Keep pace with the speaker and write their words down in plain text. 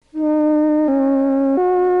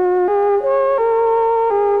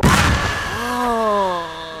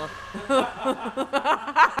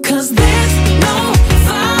'Cause there's no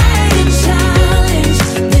fighting challenge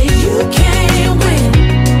that you can't win.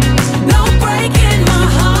 No breaking my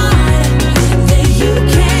heart that you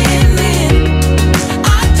can't mend.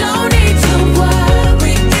 I don't need to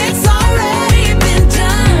worry, it's already been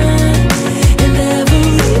done. In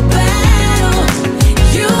every battle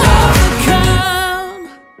you overcome.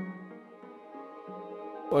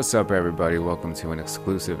 What's up, everybody? Welcome to an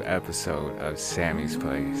exclusive episode of Sammy's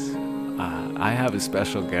Place. I have a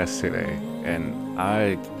special guest today, and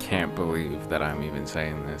I can't believe that I'm even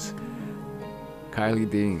saying this. Kylie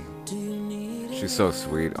Dean. She's so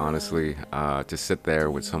sweet, honestly, to sit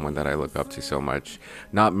there with someone that I look up to so much.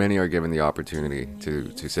 Not many are given the opportunity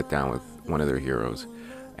to sit down with one of their heroes.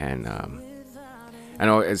 And I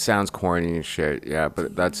know it sounds corny and shit, yeah,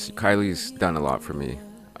 but Kylie's done a lot for me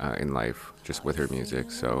in life, just with her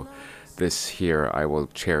music. So this here I will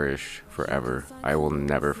cherish forever. I will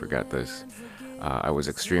never forget this. I was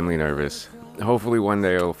extremely nervous. Hopefully one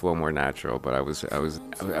day it'll flow more natural, but I was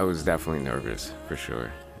definitely nervous for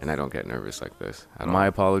sure. And I don't get nervous like this. My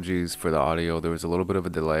apologies for the audio. There was a little bit of a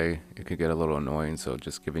delay. It could get a little annoying, so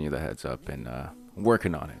just giving you the heads up and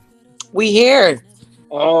working on it. We here.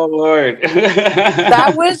 Oh Lord.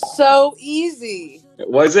 That was so easy.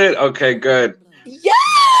 Was it? Okay, good. Yes!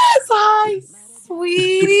 Hi,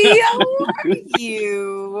 sweetie. How are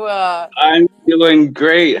you? I'm feeling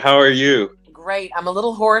great. How are you? Great. I'm a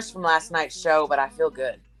little hoarse from last night's show, but I feel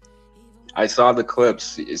good. I saw the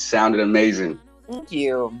clips. It sounded amazing. Thank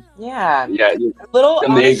you. Yeah. Yeah, A little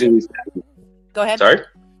amazing. Go ahead. Sorry?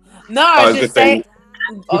 No, I was just saying.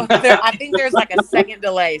 saying. I think there's like a second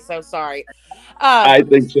delay, so sorry. I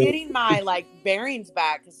think so. Getting my bearings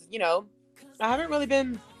back, because I haven't really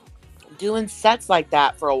been doing sets like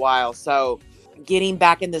that for a while. So getting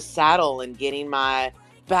back in the saddle and getting my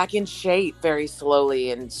back in shape very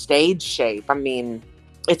slowly, and stage shape. I mean,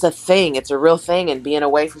 it's a thing. It's a real thing. And being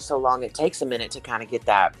away for so long, it takes a minute to kind of get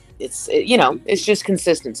that. It's just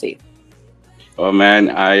consistency. Oh man,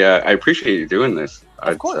 I appreciate you doing this.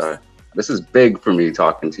 Of course. This is big for me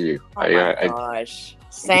talking to you. Oh my gosh.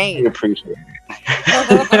 Same. I appreciate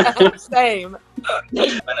it. Same. I've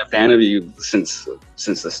been a fan of you since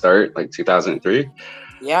the start, like 2003.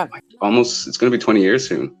 Yeah. Almost, it's going to be 20 years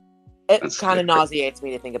soon. It kind of nauseates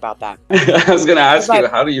me to think about that. I was going to ask you,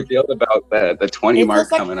 how do you feel about the 20 mark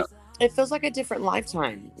coming up? It feels like a different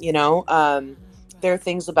lifetime, There are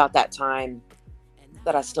things about that time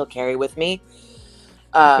that I still carry with me.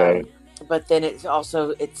 Okay. But then it's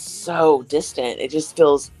so distant. It just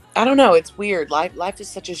feels, I don't know, it's weird. Life is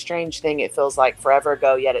such a strange thing. It feels like forever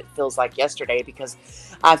ago, yet it feels like yesterday, because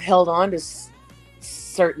I've held on to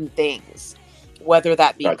certain things, whether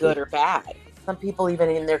that be good or bad. Some people, even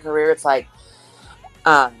in their career, it's like,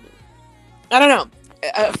 I don't know.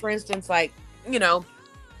 For instance, the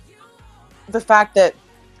fact that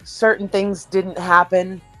certain things didn't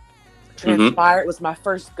happen, transpire. It was my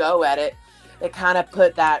first go at it. It kind of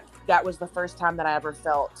put that was the first time that I ever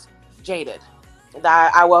felt jaded.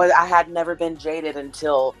 That I had never been jaded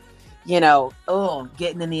until,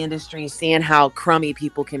 getting in the industry, seeing how crummy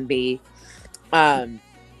people can be. But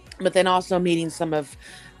then also meeting some of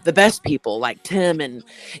the best people like Tim and,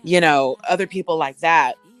 other people like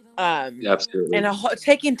that. Absolutely. And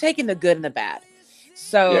taking the good and the bad.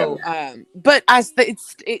 So, yeah. But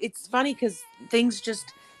it's funny because things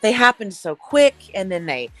they happened so quick, and then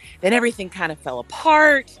everything kind of fell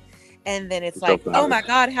apart, and then it's like, oh my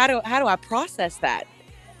God, how do I process that?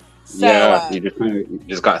 So, yeah, you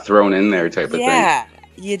just got thrown in there type of thing. Yeah,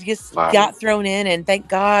 you just got thrown in, and thank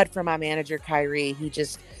God for my manager Kyrie.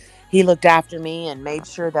 He looked after me and made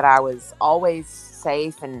sure that I was always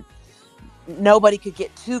safe, and nobody could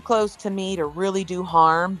get too close to me to really do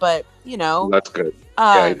harm. But that's good.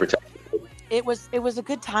 Yeah, you protect. It was a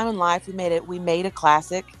good time in life. We made a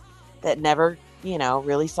classic that never,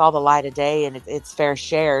 really saw the light of day, and it's fair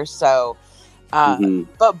share. So,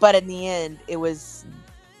 but in the end, it was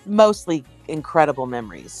mostly incredible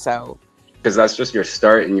memories. So, because that's just your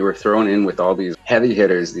start, and you were thrown in with all these heavy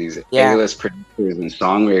hitters, these A-list producers and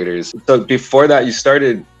songwriters. So before that, you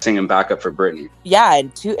started singing backup for Britney. Yeah,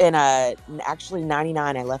 and actually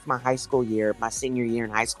 99, I left my high school year, my senior year in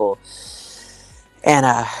high school,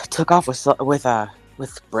 and took off with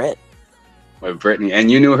Brit. With Britney, and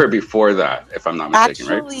you knew her before that, if I'm not mistaken,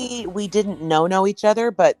 right? Actually, we didn't know each other,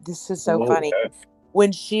 but this is so funny.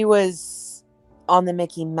 When she was on the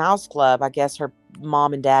Mickey Mouse Club, I guess her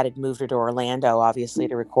mom and dad had moved her to Orlando, obviously,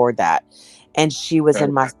 to record that. And she was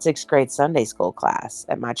in my 6th grade Sunday school class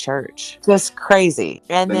at my church. Just crazy.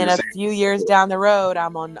 And then a few years down the road,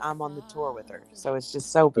 I'm on the tour with her. So it's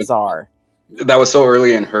just so bizarre. That was so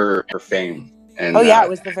early in her fame. And Oh yeah, it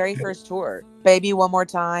was the very first tour. Baby One More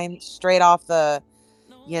Time, straight off the,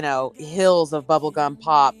 hills of bubblegum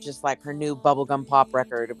pop, just like her new bubblegum pop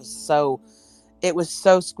record. It was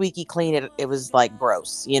so squeaky clean. It was like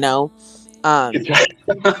gross,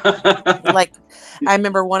 like I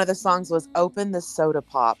remember one of the songs was "Open the Soda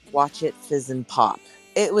Pop, Watch It Fizz and Pop."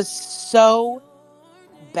 It was so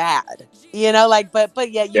bad,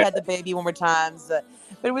 but yeah, you Yeah. had the Baby One More Times, but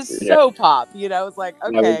it was Yeah. so pop. It's like,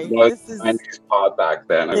 okay, That was this is 90s pop back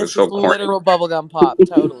then. It was this is so corny. literal bubblegum pop.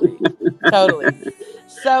 Totally. Totally.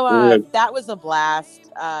 So Yeah. that was a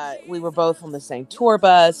blast. We were both on the same tour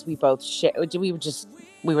bus. We both we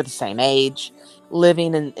were the same age,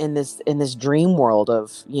 living in this dream world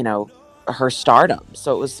of, her stardom.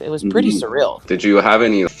 So it was pretty Mhm. surreal. Did you have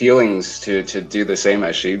any feelings to do the same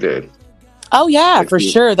as she did? Oh yeah, Like for you-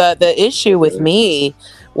 sure. The issue with me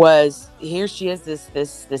was, here she is,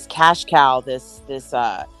 this cash cow, this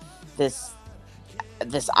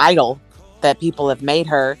idol that people have made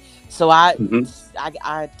her. So Mhm.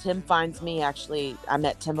 Tim finds me. Actually, I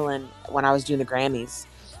met Timbaland when I was doing the Grammys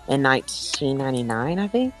in 1999, I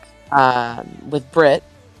think, with Brit,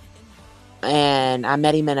 and I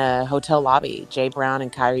met him in a hotel lobby. Jay Brown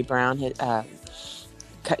and Kyrie Brown,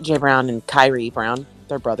 Jay Brown and Kyrie Brown,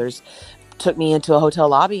 they're brothers, took me into a hotel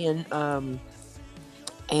lobby, and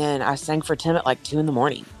I sang for Tim at like 2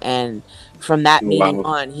 a.m. And from that meeting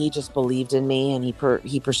Wow. on, he just believed in me, and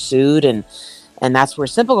he pursued, and that's where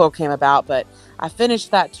Simple Girl came about. But I finished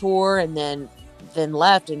that tour and then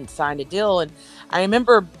left and signed a deal. And I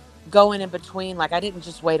remember going in between, like, I didn't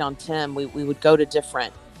just wait on Tim. We would go to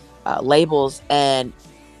different labels, and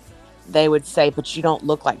they would say, "But you don't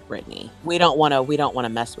look like Britney. We don't want to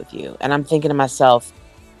mess with you." And I'm thinking to myself,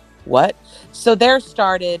 what? So there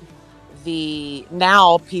started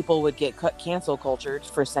now people would get cancel cultured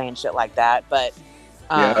for saying shit like that, but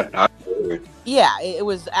Yeah, absolutely. yeah, it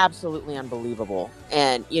was absolutely unbelievable.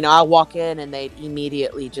 And I walk in and they'd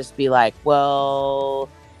immediately just be like, well,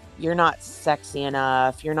 you're not sexy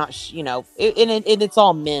enough, you're not and it's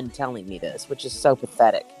all men telling me this, which is so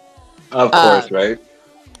pathetic. Of course, right?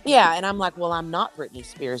 Yeah, and I'm like, well, I'm not Britney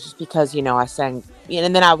Spears just because I sang.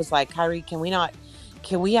 And then I was like, Kyrie, can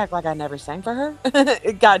we act like I never sang for her?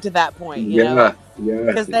 It got to that point, Yeah,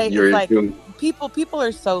 because You're it's like, doing people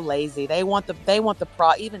are so lazy. They want the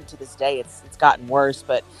pro. Even to this day, it's gotten worse,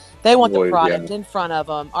 but they want the product in front of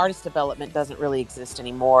them. Artist development doesn't really exist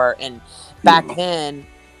anymore. And back then,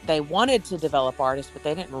 they wanted to develop artists, but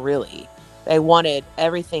they didn't really. They wanted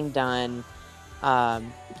everything done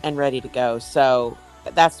and ready to go. So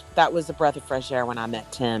that was a breath of fresh air when I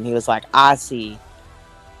met Tim. He was like, I see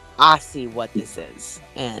what this is.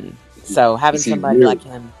 And so having somebody like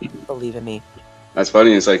him believe in me. That's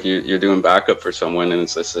funny. It's like you're doing backup for someone, and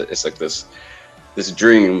it's like this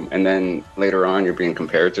dream, and then later on you're being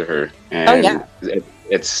compared to her, and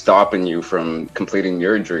it's stopping you from completing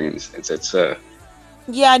your dreams.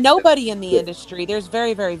 Yeah, nobody in the industry. There's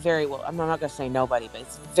very, very, very well. I'm not gonna say nobody, but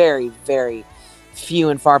it's very, very few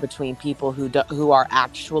and far between people who are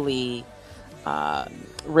actually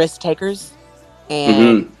risk takers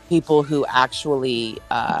and people who actually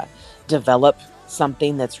develop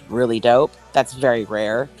something that's really dope. That's very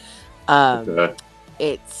rare. And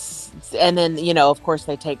then of course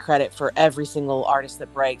they take credit for every single artist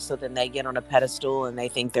that breaks, so then they get on a pedestal and they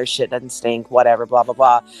think their shit doesn't stink, whatever, blah blah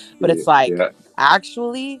blah. But it's like,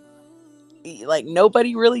 actually, like,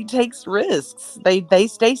 nobody really takes risks. They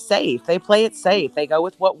stay safe. They play it safe. They go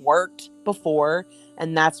with what worked before,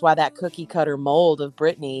 and that's why that cookie cutter mold of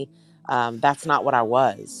Britney, that's not what I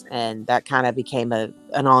was, and that kind of became an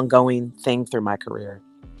ongoing thing through my career.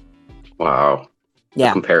 Wow. Yeah.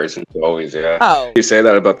 The comparisons always, yeah. Oh. You say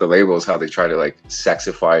that about the labels, how they try to like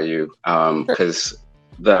sexify you. Because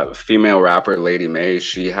the female rapper Lady May,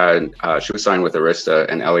 she was signed with Arista,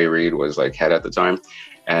 and L.A. Reid was like head at the time.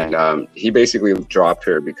 And he basically dropped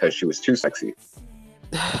her because she was too sexy.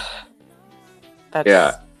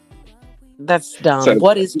 That's dumb. So,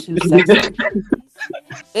 what is too sexy?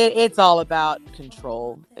 It's all about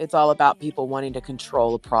control. It's all about people wanting to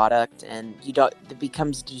control a product, and it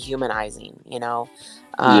becomes dehumanizing, Yeah,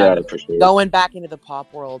 for sure. Going back into the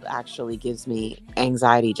pop world actually gives me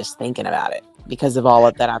anxiety just thinking about it, because of all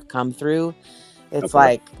of that I've come through. It's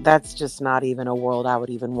like, that's just not even a world I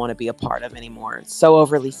would even want to be a part of anymore. It's so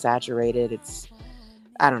overly saturated.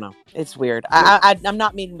 I don't know. It's weird. I'm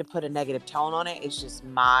not meaning to put a negative tone on it. It's just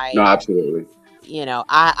No, absolutely.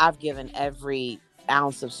 I've given every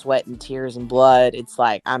ounce of sweat and tears and blood. It's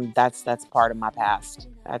like, that's part of my past.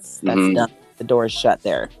 That's done. The door is shut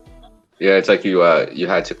there. Yeah, it's like you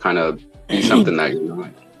had to kind of be something that you're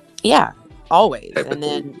not. Yeah, always. And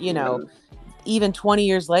then even 20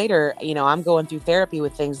 years later, I'm going through therapy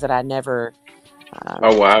with things that I never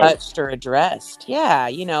Oh wow. touched or addressed. Yeah,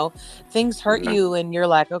 things hurt Yeah. you and you're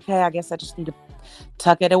like, okay, I guess I just need to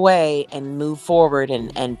tuck it away and move forward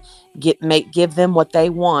and give them what they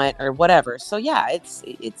want or whatever. So yeah,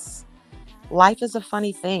 it's life is a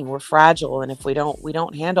funny thing. We're fragile, and if we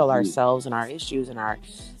don't handle Mm. ourselves and our issues and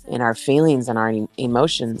our feelings and our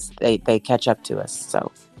emotions, they catch up to us.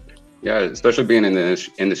 So Yeah, especially being in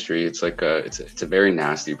the industry, it's like it's a very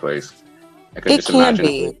nasty place. I could it just can imagine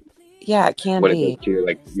be. Yeah, it can what it does be. to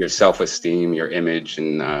like your self-esteem, your image,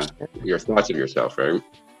 and your thoughts of yourself, right?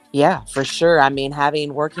 Yeah, for sure. I mean,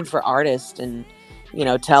 having working for artists and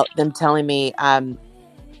telling me I'm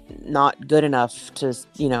not good enough to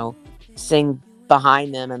sing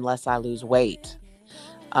behind them unless I lose weight.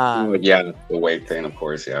 Well, Um, yeah, the weight thing, of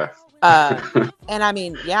course, yeah. and I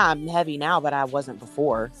mean, yeah, I'm heavy now, but I wasn't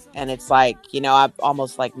before. And it's like, I've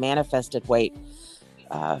almost like manifested weight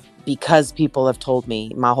because people have told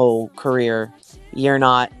me my whole career, you're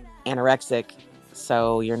not anorexic,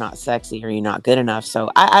 so you're not sexy or you're not good enough.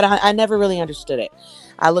 So I never really understood it.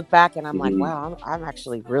 I look back and I'm like, Mhm. wow, I'm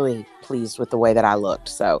actually really pleased with the way that I looked.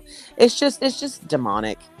 So it's just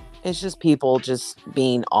demonic. It's just people just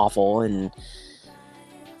being awful. And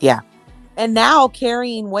yeah. And now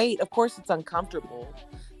carrying weight, of course, it's uncomfortable.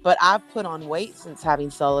 But I've put on weight since having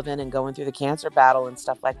Sullivan and going through the cancer battle and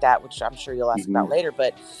stuff like that, which I'm sure you'll ask about Mhm. later.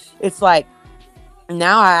 But it's like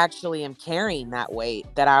now I actually am carrying that weight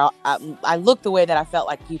that I look the way that I felt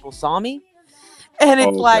like people saw me. And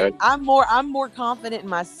it's Oh, like okay. I'm more confident in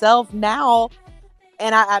myself now.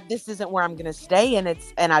 And I this isn't where I'm gonna stay.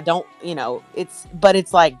 And I don't, but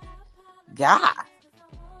it's like, God,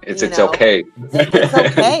 It's you it's know, okay. it's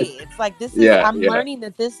okay. It's like Yeah, I'm yeah, learning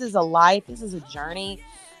that this is a life, this is a journey.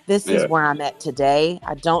 This is yeah, where I'm at today.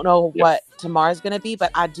 I don't know yeah. what tomorrow's going to be, but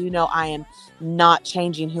I do know I am not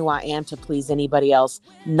changing who I am to please anybody else,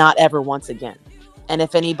 not ever once again. And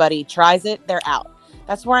if anybody tries it, they're out.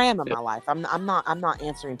 That's where I am in Yeah. my life. I'm not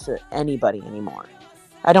answering to anybody anymore.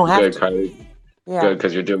 I don't have Good, to. Kylie. Yeah. Good,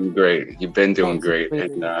 because you're doing great. You've been doing Thank you, great,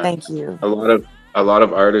 and sweetie. Thank you. a lot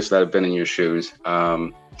of artists that have been in your shoes,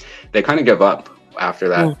 they kind of give up after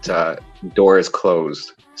Mm. that door is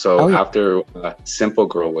closed. So Oh yeah. after Simple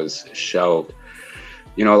Girl was shelved,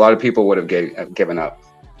 a lot of people would have given up.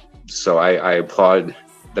 So I applaud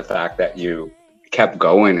the fact that you kept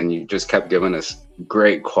going and you just kept giving us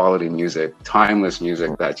great quality music, timeless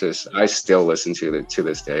music that just I still listen to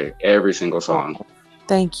this day, every single Oh, song.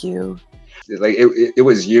 thank you. Like it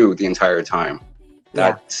was you the entire time.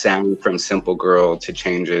 Yeah. That sound from Simple Girl to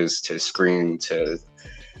Changes to Scream to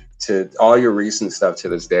all your recent stuff to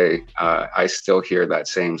this day, I still hear that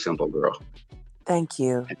same Simple Girl. Thank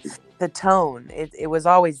you. The tone, it was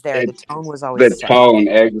always there. The It's tone was always the set. tone,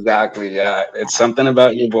 exactly. Yeah, it's something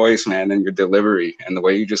about your voice, man, and your delivery, and the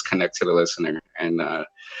way you just connect to the listener, and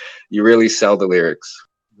you really sell the lyrics.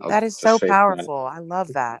 I'll That is just so say that. powerful. I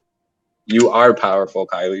love that. You are powerful,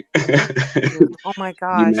 Kylie. Thank you. Oh my you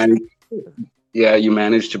gosh. manage, Thank you. yeah, you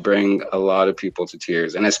managed to bring a lot of people to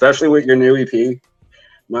tears, and especially with your new EP.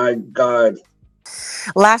 My God.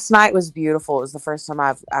 Last night was beautiful. It was the first time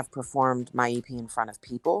I've performed my EP in front of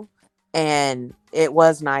people. And it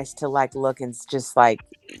was nice to like look and just like,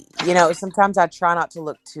 sometimes I try not to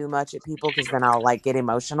look too much at people because then I'll like get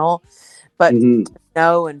emotional. But Mhm.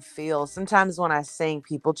 know and feel. Sometimes when I sing,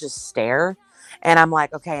 people just stare, and I'm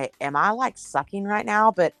like, okay, am I like sucking right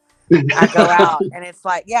now? But I go out, and it's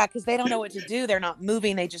like, yeah, because they don't know what to do. They're not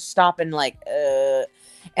moving. They just stop and like,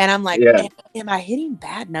 and I'm like, Yeah. am I hitting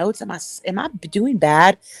bad notes? Am I doing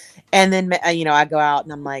bad? And then I go out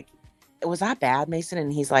and I'm like, was I bad, Mason?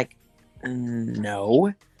 And he's like,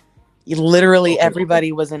 no. Literally Okay.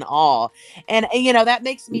 everybody was in awe. And that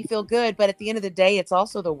makes me feel good, but at the end of the day it's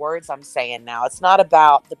also the words I'm saying now. It's not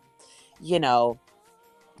about the you know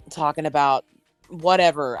talking about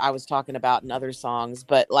whatever I was talking about in other songs,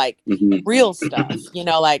 but like Mhm. real stuff,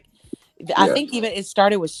 like I Yeah. think even it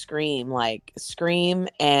started with Scream, like Scream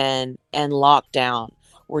and Lockdown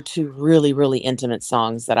were two really really intimate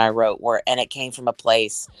songs that I wrote, and it came from a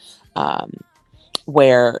place um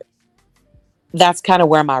where that's kind of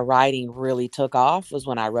where my writing really took off, was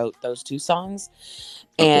when I wrote those two songs.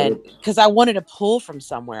 Okay. And because I wanted to pull from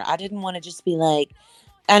somewhere, I didn't want to just be like,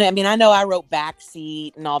 and I mean, I know I wrote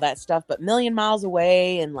Backseat and all that stuff, but Million Miles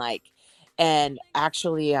Away and like, and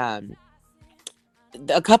actually, a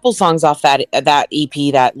couple songs off that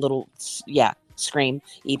EP, that little, yeah, Scream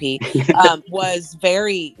EP, was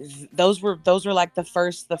very, those were like the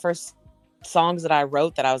first songs that I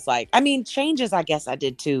wrote that I was like, I mean, Changes, I guess I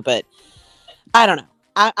did too, but I don't know.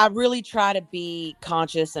 I really try to be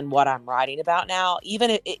conscious in what I'm writing about now.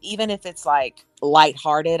 Even if it's like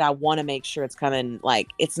lighthearted, I want to make sure it's coming like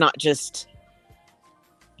it's not just.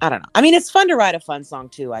 I don't know. I mean, it's fun to write a fun song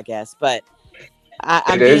too, I guess. But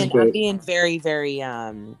It is, I'm but being very very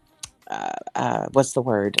what's the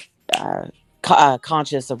word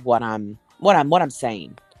conscious of what I'm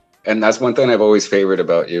saying. and that's one thing I've always favored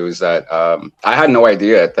about you is that I had no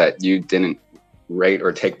idea that you didn't rate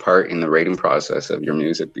or take part in the rating process of your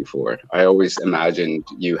music before. I always imagined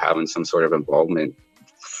you having some sort of involvement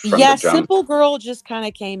from Yeah, the jump. Simple Girl just kind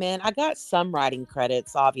of came in. I got some writing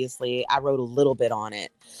credits. Obviously, I wrote a little bit on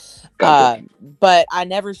it, Gotcha. but I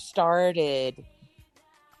never started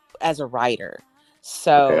as a writer. Okay.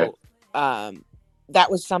 So that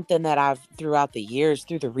was something that I've throughout the years,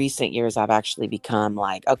 through the recent years, I've actually become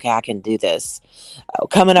like, okay, I can do this.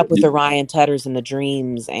 Coming up with the Ryan Tudders and the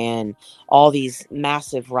Dreams and all these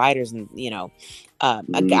massive writers, and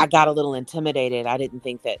I got a little intimidated. I didn't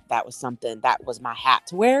think that that was something that was my hat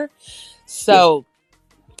to wear. Yeah. So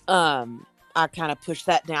I kind of pushed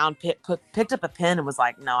that down, picked up a pen and was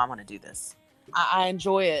like, no, I want to do this. I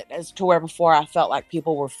enjoy it as to where before I felt like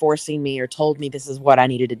people were forcing me or told me this is what I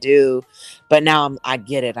needed to do. But now I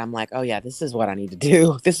get it. I'm like, oh yeah, this is what I need to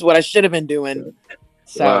do. This is what I should have been doing. Well,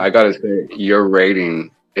 So, I gotta say, your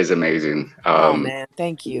rating is amazing. oh man,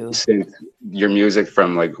 thank you. Since your music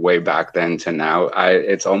from like way back then to now,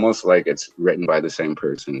 it's almost like it's written by the same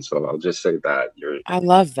person. So I'll just say that I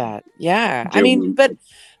love that. Yeah. I mean, you're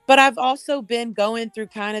but I've also been going through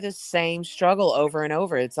kind of the same struggle over and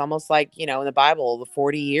over. It's almost like, in the Bible, the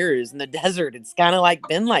 40 years in the desert. It's kind of like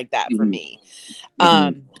been like that for Mhm, me,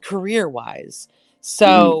 mhm, career wise. mhm.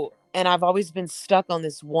 So, and I've always been stuck on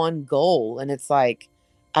this one goal. And it's like,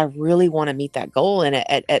 I really want to meet that goal. And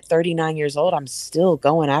at 39 years old, I'm still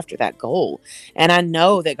going after that goal. And I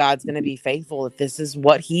know that God's going to be faithful. If this is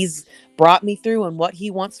what he's brought me through and what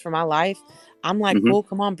he wants for my life, I'm like, Mhm. cool,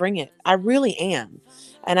 come on, bring it. I really am.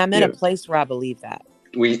 And I'm in a Yeah, place where I believe that.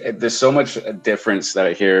 there's so much difference that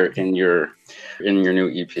I hear in your new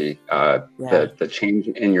EP. Yeah. The change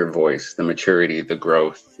in your voice, the maturity, the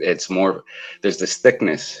growth. It's more. There's this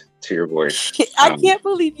thickness to your voice. I can't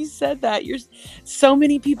believe you said that. So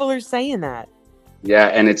many people are saying that. Yeah,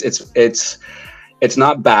 and it's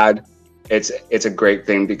not bad. It's a great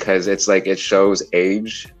thing because it's like it shows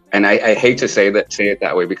age. And I hate to say it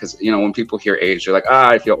that way because when people hear age, they're like,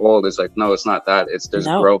 I feel old. It's like, no, it's not that. There's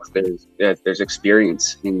No. growth. There's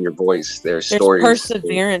experience in your voice. There's There's stories.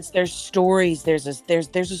 perseverance. There's stories. There's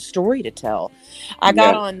a story to tell. I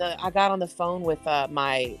got on the phone with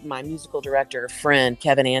my musical director friend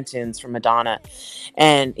Kevin Antons from Madonna,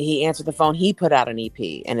 and he answered the phone. He put out an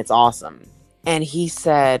EP, and it's awesome. And he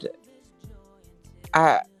said,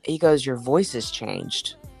 he goes, your voice has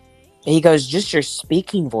changed. He goes, just your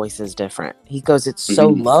speaking voice is different. He goes, it's so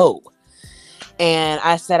low. And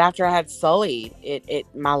I said, after I had Sully,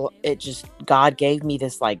 it just, God gave me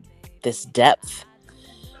this depth.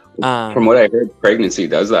 From what I heard, pregnancy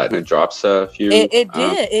does that, and it drops a few.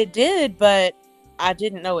 It did, but I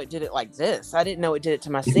didn't know it did it like this. I didn't know it did it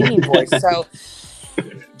to my singing voice. So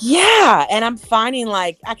yeah, and I'm finding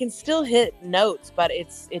like I can still hit notes, but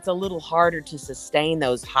it's a little harder to sustain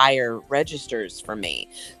those higher registers for me.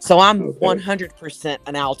 So I'm 100%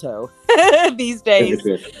 an alto these days.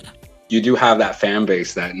 You do have that fan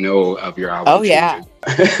base that know of your album. Oh yeah.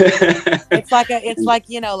 It's It's like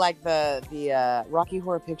like the Rocky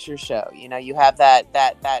Horror Picture Show. You have that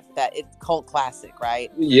it's cult classic,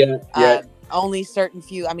 right? Yeah. Only certain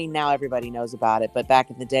few. I mean, now everybody knows about it, but back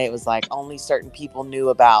in the day, it was like only certain people knew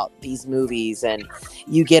about these movies, and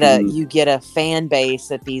you get a fan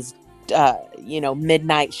base at these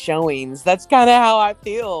midnight showings. That's kind of how I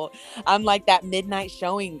feel. I'm like that midnight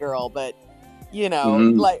showing girl, but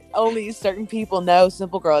like only certain people know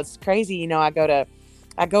Simple Girl. It's crazy.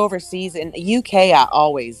 I go overseas in the UK. I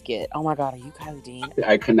always get, oh my God, are you Kylie Dean?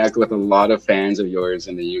 I connect with a lot of fans of yours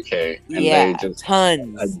in the UK. And yeah, they just,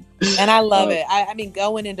 tons. And I love it. I mean,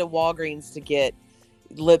 going into Walgreens to get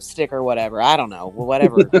lipstick or whatever. I don't know.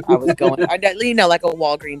 Whatever I was going, like a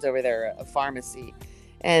Walgreens over there, a pharmacy.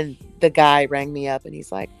 And the guy rang me up and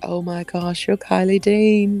he's like, oh my gosh, you're Kylie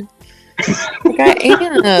Dean. Like, I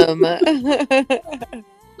am.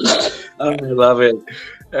 I love it.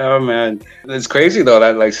 Oh man, it's crazy though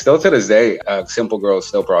that like still to this day, Simple Girl is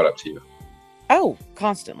still brought up to you. Oh,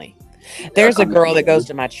 constantly. There's a girl that goes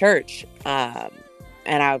to my church, and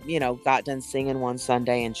I, got done singing one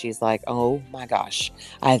Sunday, and she's like, "Oh my gosh,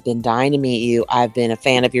 I've been dying to meet you. I've been a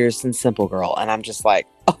fan of yours since Simple Girl," and I'm just like,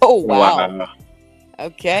 "Oh wow.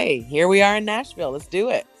 Okay, here we are in Nashville. Let's do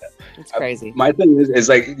it." It's crazy. My thing is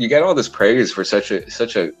like you get all this praise for such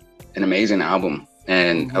an amazing album,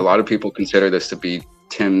 and a lot of people consider this to be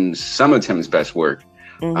some of Tim's best work.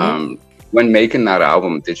 Mhm. When making that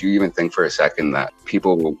album, did you even think for a second that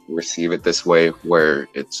people will receive it this way, where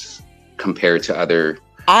it's compared to other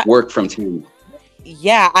I- work from Tim?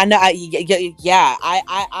 Yeah, I know. I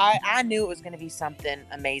knew it was going to be something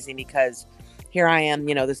amazing because here I am,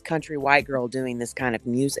 this country white girl doing this kind of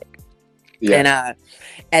music. Yeah. And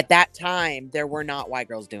at that time, there were not white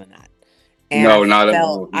girls doing that. And No, not at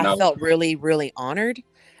all. I No. felt really, really honored.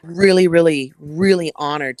 Really, really, really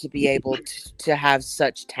honored to be able to have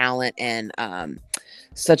such talent and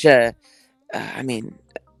such a, I mean,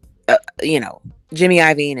 Jimmy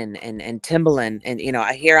Iovine and Timbaland, and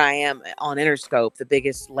here I am on Interscope, the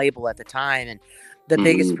biggest label at the time and the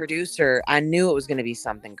biggest producer. I knew it was going to be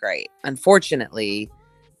something great. Unfortunately,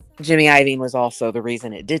 Jimmy Iovine was also the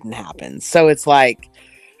reason it didn't happen. So it's like,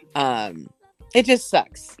 it just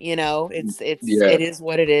sucks, it is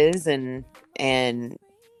what it is, and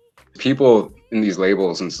people in these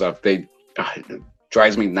labels and stuff, it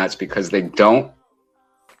drives me nuts because they don't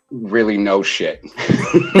really know shit.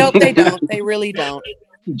 Nope, they don't. They really don't.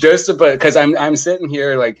 Just about because I'm sitting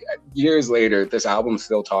here like years later, this album's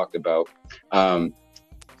still talked about. I'm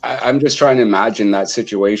just trying to imagine that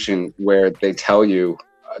situation where they tell you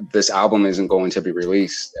this album isn't going to be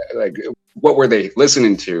released. Like, what were they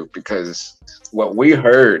listening to? Because what we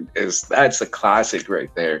heard that's a classic right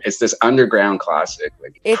there. It's this underground classic.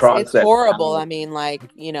 Like, It's horrible. Album. I mean, like,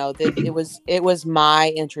 it was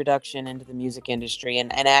my introduction into the music industry,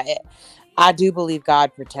 and I do believe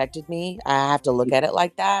God protected me. I have to look at it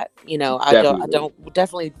like that.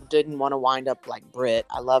 Definitely didn't want to wind up like Brit.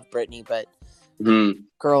 I love Britney, but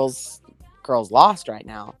girls lost right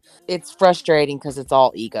now. It's frustrating because it's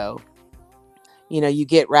all ego. You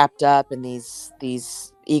get wrapped up in these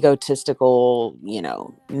egotistical,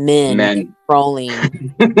 men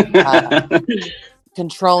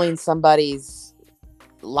controlling somebody's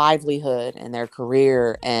livelihood and their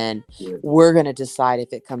career, and we're going to decide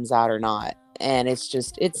if it comes out or not. And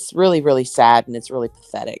it's really, really sad, and it's really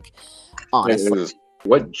pathetic, honestly.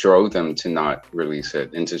 What drove them to not release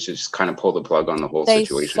it and to just kind of pull the plug on the whole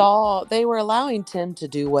situation? They were allowing Tim to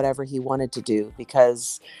do whatever he wanted to do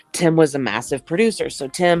because Tim was a massive producer. So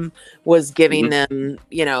Tim was giving them,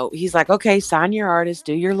 he's like, okay, sign your artist,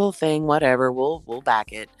 do your little thing, whatever, we'll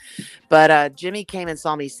back it. But Jimmy came and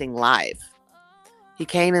saw me sing live. He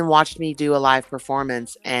came and watched me do a live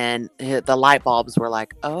performance, and the light bulbs were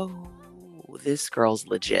like, oh, this girl's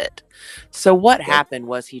legit. So what happened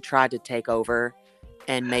was he tried to take over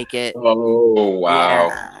and make it. Oh, wow.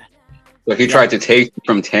 Yeah. So he tried to take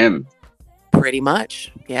from Tim. Pretty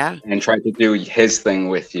much. Yeah. And tried to do his thing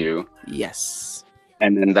with you. Yes.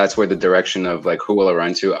 And then that's where the direction of like Who Will I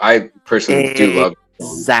Run To? I personally do love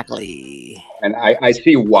exactly. And I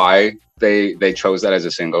see why they chose that as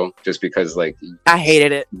a single, just because like I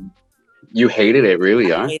hated it. You hated it,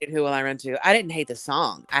 really? I hated Who Will I Run To. I didn't hate the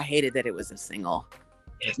song. I hated that it was a single.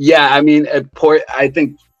 Yeah, I mean, I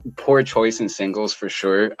think poor choice in singles for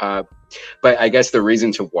sure. But I guess the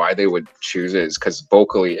reason to why they would choose it is because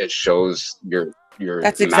vocally it shows your.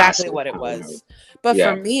 That's exactly what it was. But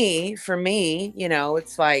for me,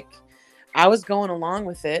 it's like I was going along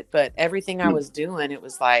with it, but everything I was doing, it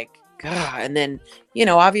was like, God. And then,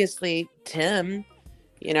 obviously Tim,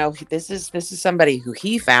 this is somebody who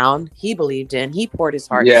he found, he believed in, he poured his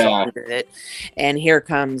heart and soul into it. And here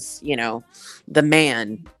comes, the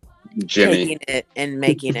man Jimmy taking it and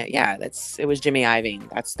making it. Yeah, it was Jimmy Iovine.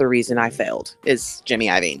 That's the reason I failed, is Jimmy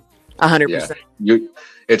Iovine. 100%.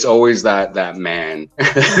 It's always that man.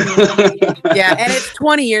 Yeah, and it's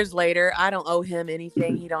 20 years later. I don't owe him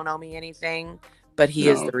anything. He don't owe me anything, but he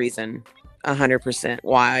is the reason 100%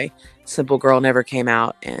 why Simple Girl never came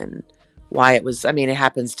out, and why it was, it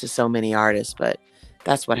happens to so many artists, but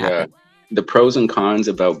that's what happened. The pros and cons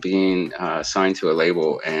about being signed to a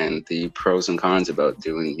label, and the pros and cons about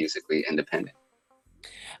doing musically independent.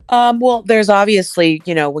 Well, there's obviously,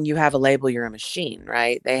 when you have a label, you're a machine,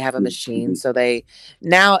 right? They have a machine. So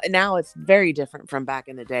now it's very different from back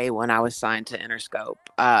in the day when I was signed to Interscope.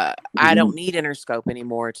 I don't need Interscope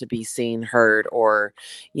anymore to be seen, heard, or,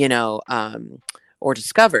 or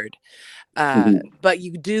discovered. But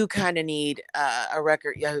you do kind of need a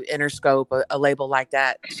record, Interscope, a label like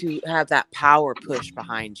that, to have that power push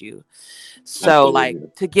behind you. So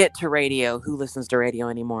like to get to radio, who listens to radio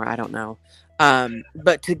anymore? I don't know.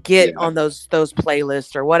 But to get on those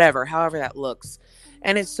playlists or whatever, however that looks.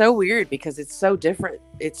 And it's so weird because it's so different.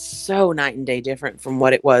 It's so night and day different from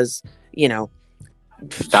what it was,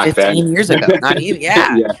 15 years ago. Not even,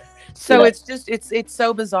 So Yeah. it's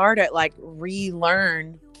so bizarre to like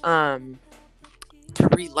relearn the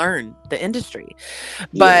industry.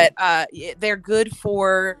 Yeah. But they're good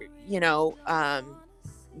for,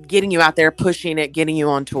 getting you out there, pushing it, getting you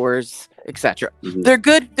on tours, etc. Mhm. They're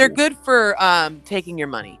good for taking your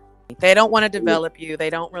money. They don't want to Yeah. develop you. They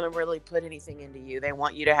don't really put anything into you. They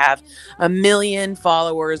want you to have 1 million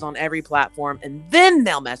followers on every platform, and then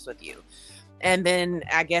they'll mess with you. And then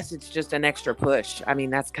I guess it's just an extra push. I mean,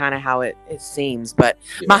 that's kind of how it seems. But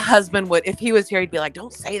my Yeah. husband would, if he was here, he'd be like,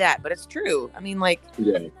 "Don't say that," but it's true. I mean, like,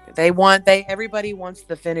 Yeah. everybody wants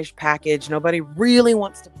the finished package. Nobody really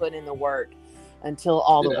wants to put in the work until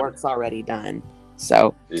all the Yeah. work's already done.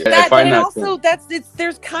 So Yeah. I that, but find it that also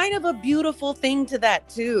there's kind of a beautiful thing to that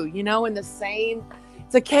too, in the same.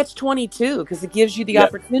 It's a catch-22 because it gives you the Yeah.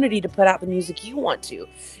 opportunity to put out the music you want to.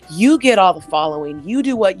 You get all the following, you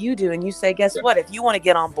do what you do, and you say, guess Yeah. what? If you want to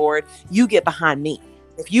get on board, you get behind me.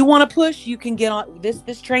 If you want to push, you can get on.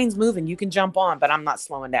 This train's moving. You can jump on, but I'm not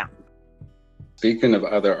slowing down. Speaking of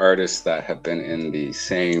other artists that have been in the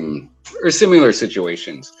same or similar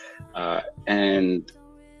situations, and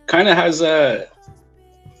kind of has a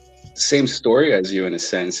same story as you in a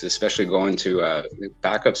sense, especially going to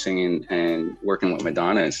backup singing and working with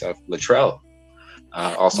Madonna and stuff. Latrell,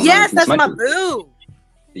 also known Yes, as Miss that's my Munchie. boo.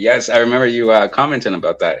 Yes, I remember you commenting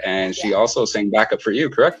about that, and she also sang backup for you,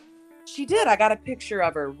 correct? She did. I got a picture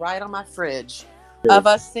of her right on my fridge of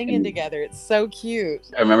us singing together. It's so cute.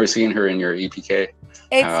 I remember seeing her in your EPK.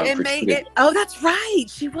 Oh, that's right.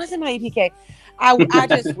 She was in my EPK. I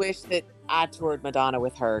just wish that I toured Madonna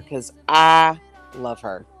with her because I love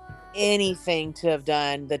her. Anything to have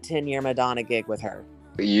done the 10-year Madonna gig with her.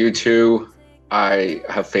 You two, I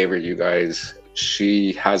have favored you guys.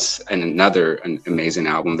 She has an amazing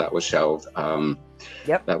album that was shelved.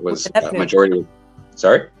 Yep. That was With the Neptunes. majority.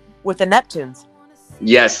 Sorry? With the Neptunes.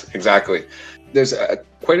 Yes, exactly. There's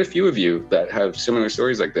quite a few of you that have similar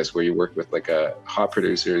stories like this, where you work with like hot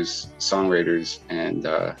producers, songwriters, and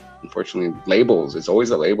unfortunately labels. It's always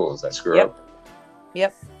the labels that screw up.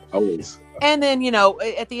 Yep. Always. And then,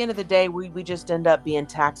 at the end of the day, we just end up being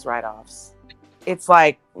tax write-offs. It's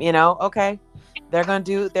like, okay, they're gonna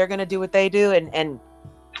do what they do, and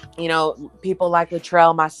people like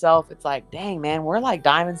Latrell, myself, it's like, dang man, we're like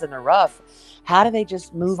diamonds in the rough. How do they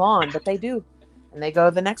just move on? But they do, and they go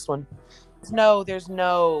to the next one. There's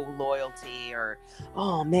no loyalty or,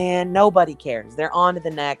 oh man, nobody cares. They're on to the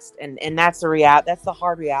next, and that's the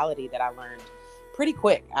hard reality that I learned pretty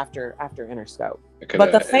quick after Interscope.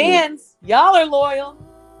 But the fans, y'all are loyal.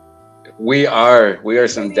 We are some They're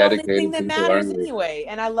the only dedicated thing that people. matters aren't we? anyway,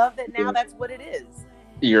 and I love that now. Yeah. That's what it is.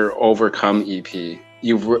 Your Overcome EP.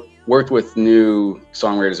 You've worked with new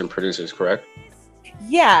songwriters and producers, correct?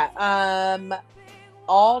 Yeah,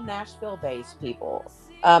 all Nashville-based people.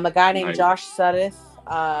 A guy named Nice. Josh Sudduth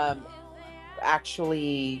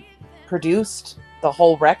actually produced the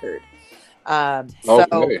whole record. So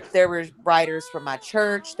Okay. there were writers from my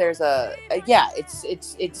church. There's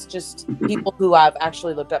it's just people who I've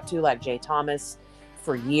actually looked up to, like Jay Thomas,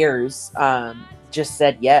 for years. Just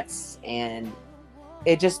said yes, and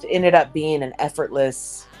it just ended up being an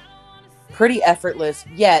pretty effortless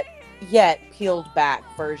yet peeled back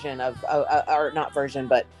version of or not version,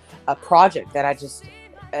 but a project that I just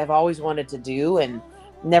have always wanted to do and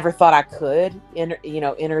never thought I could enter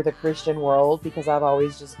the Christian world, because I've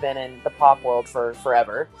always just been in the pop world for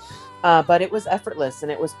forever. But it was effortless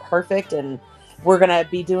and it was perfect, and we're gonna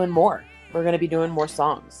be doing more. We're gonna be doing more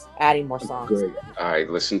songs, adding more songs. Great. I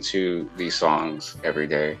listen to these songs every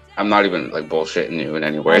day. I'm not even like bullshitting you in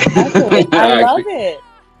any way. I love it.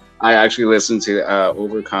 I actually listen to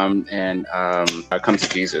Overcome and Come to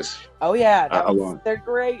Jesus. Oh yeah, alone. they're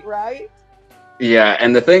great, right? Yeah,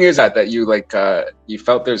 and the thing is that you you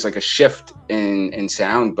felt there's like a shift in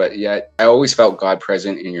sound, but yet I always felt God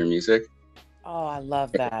present in your music, Oh, I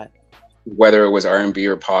love that. whether it was R&B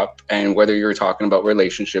or pop, and whether you were talking about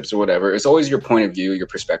relationships or whatever. It's always your point of view, your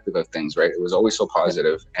perspective of things, right? It was always so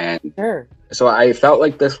positive, and Sure. so I felt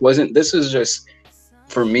like this is just,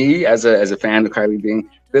 for me as a fan of Kylie Dean,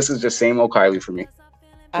 this is just same old Kylie for me.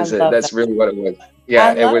 I love That's that. really what it was. Yeah,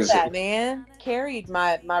 I love it was. that, man. Carried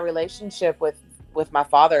my relationship with my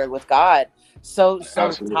father, with God, so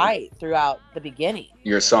Absolutely. tight throughout the beginning.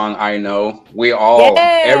 Your song, I Know. We all,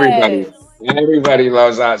 everybody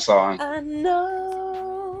loves that song. I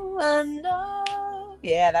know.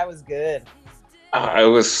 Yeah, that was good. It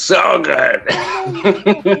was so good.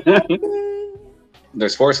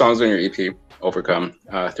 There's 4 songs on your EP, Overcome.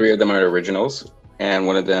 3 of them are originals, and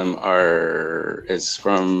one of them is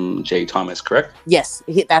from Jay Thomas, correct? Yes,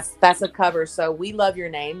 that's a cover. So We Love Your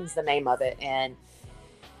Name is the name of it, and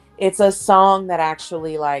It's a song that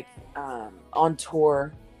actually, like, on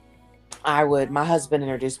tour, my husband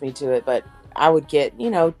introduced me to it, but I would get,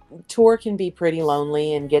 tour can be pretty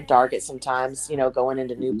lonely and get dark at sometimes, going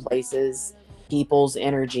into new places. People's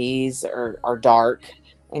energies are dark,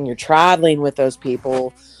 and you're traveling with those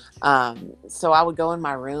people. So I would go in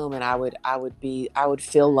my room, and I would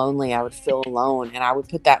feel lonely. I would feel alone, and I would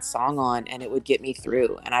put that song on, and it would get me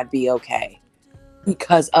through, and I'd be okay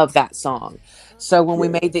because of that song. So when we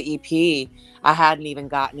made the EP, I hadn't even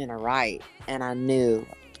gotten in a write, and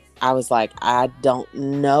I was like, I don't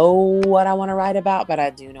know what I want to write about, but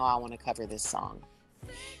I do know I want to cover this song.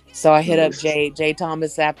 So I hit up Jay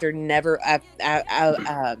Thomas after I'd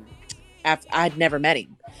never met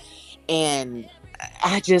him, and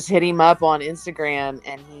I just hit him up on Instagram,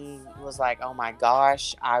 and he was like, "Oh my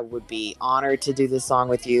gosh, I would be honored to do this song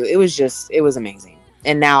with you." It was amazing.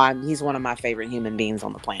 And now he's one of my favorite human beings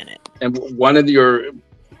on the planet. And one of your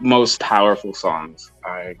most powerful songs,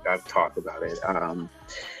 I've talked about it,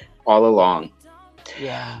 All Along.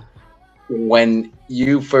 Yeah. When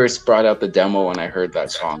you first brought out the demo and I heard that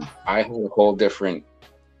song, I had a whole different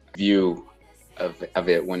view of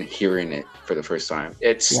it when hearing it for the first time.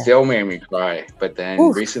 It still made me cry. But then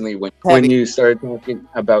recently when you started talking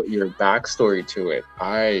about your backstory to it,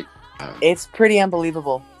 it's pretty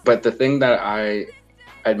unbelievable. But the thing that I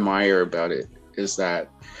admire about it is that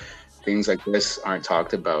things like this aren't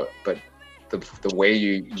talked about, but the way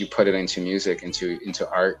you put it into music, into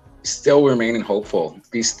art, still remaining hopeful.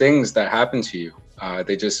 These things that happen to you,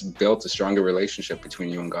 they just built a stronger relationship between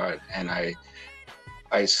you and God, and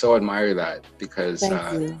I so admire that, because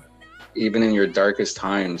even in your darkest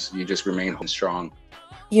times, you just remain strong.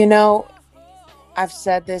 I've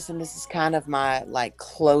said this, and this is kind of my like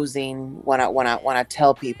closing when I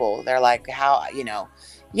tell people. They're like, how,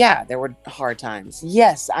 yeah, there were hard times.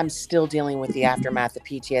 Yes, I'm still dealing with the aftermath of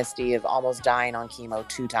PTSD of almost dying on chemo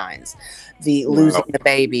 2 times. The losing the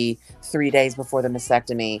baby 3 days before the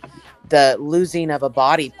mastectomy, the losing of a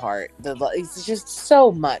body part. It's just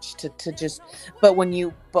so much to just. But when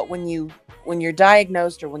you're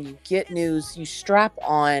diagnosed, or when you get news, you strap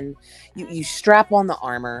on the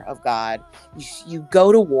armor of God. You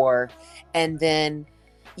go to war, and then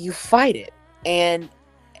you fight it.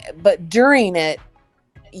 But during it,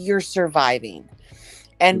 you're surviving,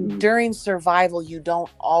 and during survival, you don't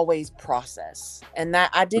always process. And that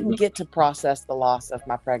I didn't get to process the loss of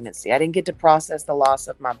my pregnancy. I didn't get to process the loss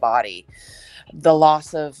of my body, the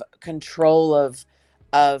loss of control of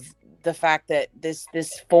the fact that this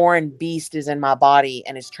foreign beast is in my body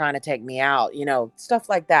and is trying to take me out, stuff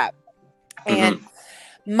like that. And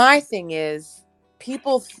my thing is,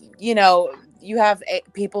 people, you have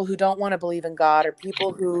people who don't want to believe in God, or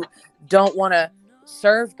people who don't want to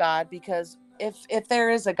serve God, because if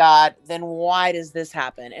there is a God, then why does this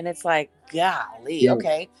happen? And it's like, golly,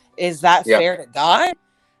 okay, is that fair to God?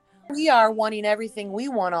 We are wanting everything we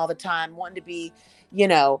want all the time, wanting to be,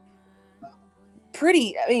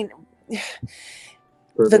 pretty. I mean,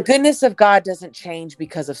 the goodness of God doesn't change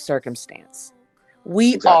because of circumstance.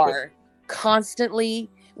 We are constantly,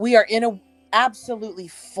 we are in a absolutely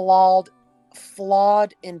flawed,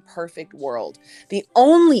 imperfect world. The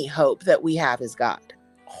only hope that we have is God.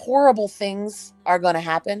 Horrible things are going to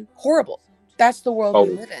happen. Horrible. That's the world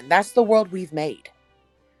we live in. That's the world we've made.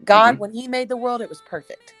 God, when he made the world, it was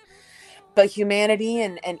perfect. But humanity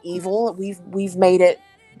and evil, we've made it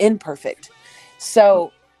imperfect.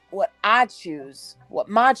 So what my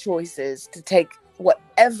choice is to take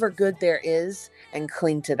whatever good there is and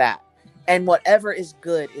cling to that. And whatever is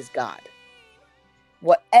good is God.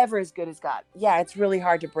 Whatever is good is God. Yeah, it's really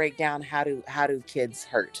hard to break down how do kids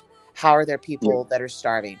hurt? How are there people that are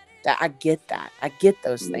starving? That I get that. I get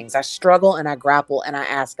those things. I struggle and I grapple and I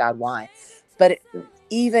ask God why. But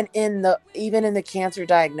even in the cancer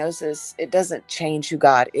diagnosis, it doesn't change who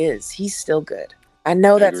God is. He's still good. I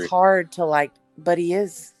know that's hard to but he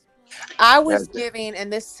is. I was giving,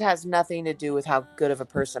 and this has nothing to do with how good of a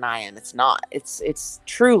person I am. It's not. It's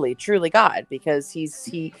truly God, because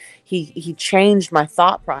he changed my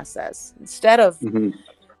thought process. Instead of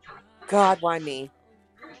God, why me?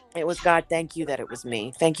 It was God, thank you that it was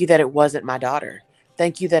me. Thank you that it wasn't my daughter.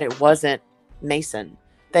 Thank you that it wasn't Mason.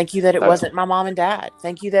 Thank you that it wasn't my mom and dad.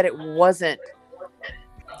 Thank you that it wasn't.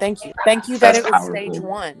 Thank you that it was stage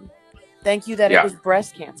 1. Thank you that it was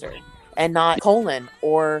breast cancer and not colon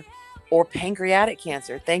or pancreatic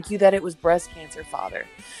cancer. Thank you that it was breast cancer, Father.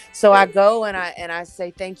 So I go and I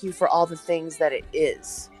say thank you for all the things that it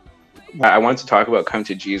is. I want to talk about Come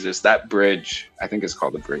to Jesus. That bridge, I think it's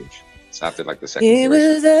called The Bridge. It's after the second He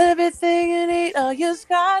verse. was everything and ate all your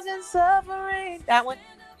scars and suffering. That one.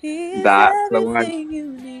 He's That's the one. everything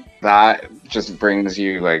you need. That just brings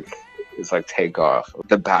you like, it's like take off.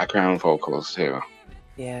 The background vocals too.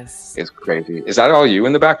 Yes. It's crazy. Is that all you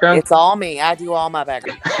in the background? It's all me. I do all my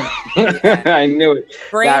background. Yeah. I knew it.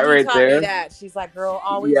 Brandy right taught there. me that. She's like, girl,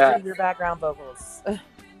 always Yeah. do your background vocals.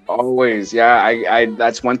 Always, yeah. I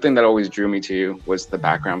that's one thing that always drew me to you was the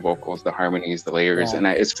background vocals, the harmonies, the layers, Yeah. and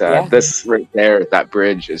it's Yeah. this right there. That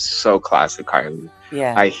bridge is so classic, Kylie.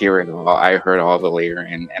 Yeah. I hear it all. I heard all the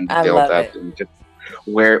layering and the I build love up, it. and just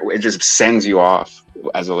where it just sends you off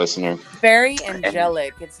as a listener. Very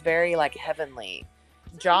angelic. It's very like heavenly.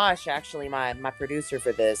 Josh, actually, my producer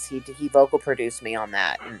for this, he vocal produced me on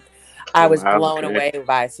that, and I was Wow, blown okay. away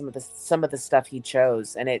by some of the stuff he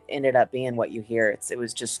chose, and it ended up being what you hear. It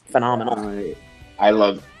was just phenomenal. I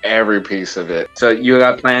love every piece of it. So you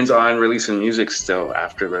got plans on releasing music still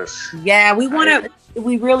after this? Yeah, we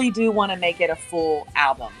really do want to make it a full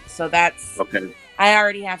album. So that's Okay. I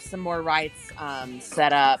already have some more rights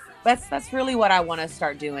set up. That's really what I want to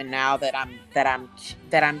start doing now that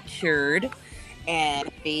I'm cured and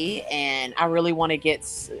happy, and I really want to get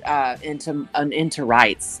into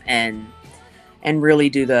rights and really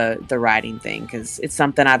do the writing thing, because it's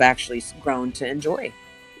something I've actually grown to enjoy.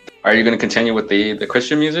 Are you going to continue with the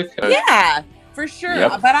Christian music? Yeah, for sure.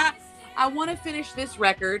 Yep. But I want to finish this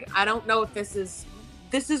record. I don't know if this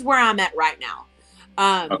is where I'm at right now.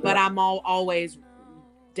 Okay. But I'm always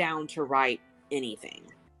down to write anything,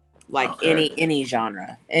 like Okay. any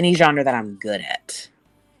genre that I'm good at.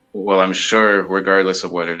 Well, I'm sure, regardless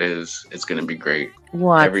of what it is, it's going to be great.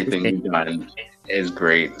 Well, I Everything appreciate you've done is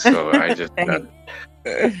great. So I just, Thank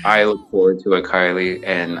I look forward to it, Kylie,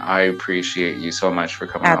 and I appreciate you so much for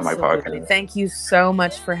coming on my Absolutely. podcast. Thank you so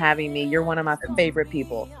much for having me. You're one of my favorite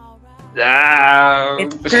people. Ah.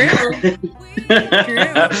 It's true.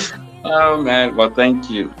 True. Oh man, well, thank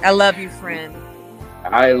you. I love you, friend.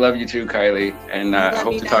 I love you too, Kylie, and I Let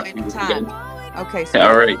hope me to know talk to you anytime. again. Okay. So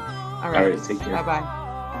All right, All all right. right, take care. Bye-bye.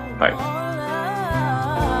 Bye.